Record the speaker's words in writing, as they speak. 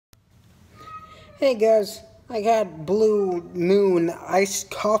Hey guys, I got Blue Moon Iced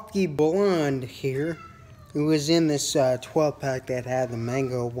Coffee Blonde here. It was in this 12 pack that had the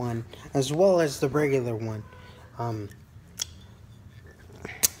mango one as well as the regular one.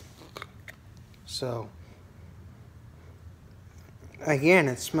 So, again,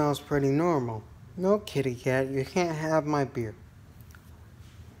 it smells pretty normal. No, kitty cat, you can't have my beer.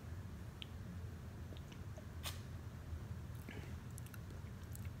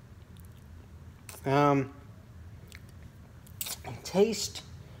 It tastes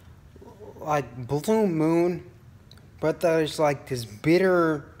like Blue Moon, but there's like this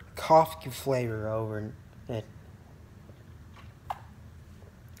bitter coffee flavor over it.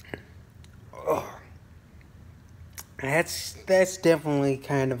 Ugh. That's definitely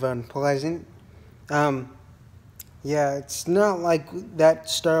kind of unpleasant. Yeah, it's not like that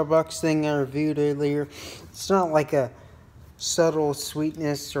Starbucks thing I reviewed earlier. It's not like a subtle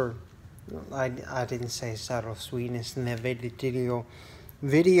sweetness, or I didn't say subtle sweetness in that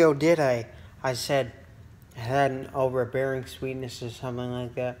video, did I? I said it had an overbearing sweetness or something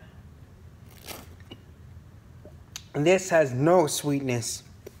like that. And this has no sweetness.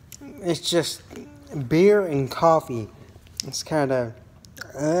 It's just beer and coffee. It's kind of,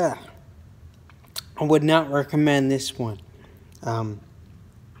 I would not recommend this one.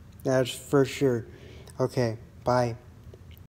 That's for sure. Okay, bye.